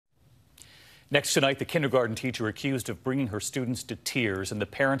Next tonight, the kindergarten teacher accused of bringing her students to tears, and the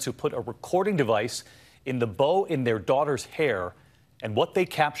parents who put a recording device in the bow in their daughter's hair and what they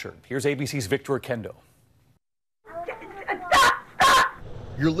captured. Here's ABC's Victor Kendo.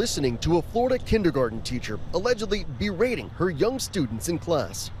 You're listening to a Florida kindergarten teacher allegedly berating her young students in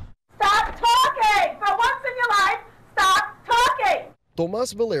class. Stop talking! For once in your life, stop talking!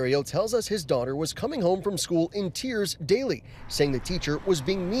 Tomas Valerio tells us his daughter was coming home from school in tears daily, saying the teacher was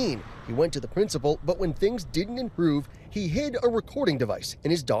being mean. He went to the principal, but when things didn't improve, he hid a recording device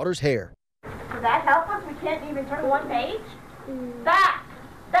in his daughter's hair. Does that help us? We can't even turn one page? Back!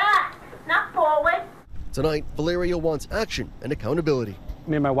 Back! Not forward! Tonight, Valerio wants action and accountability.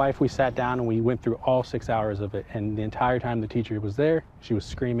 Me and my wife, we sat down and we went through all 6 hours of it, and the entire time the teacher was there, she was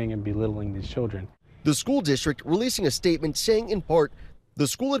screaming and belittling these children. The school district releasing a statement saying, in part, the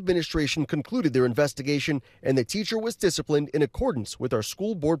school administration concluded their investigation and the teacher was disciplined in accordance with our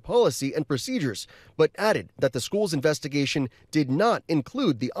school board policy and procedures, but added that the school's investigation did not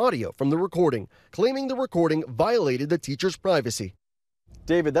include the audio from the recording, claiming the recording violated the teacher's privacy.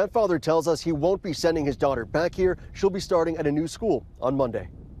 David, that father tells us he won't be sending his daughter back here. She'll be starting at a new school on Monday.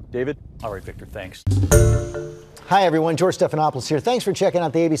 David? All right, Victor, thanks. Hi, everyone. George Stephanopoulos here. Thanks for checking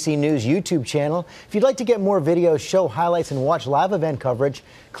out the ABC News YouTube channel. If you'd like to get more videos, show highlights, and watch live event coverage,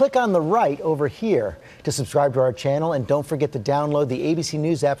 click on the right over here to subscribe to our channel. And don't forget to download the ABC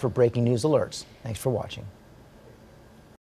News app for breaking news alerts. Thanks for watching.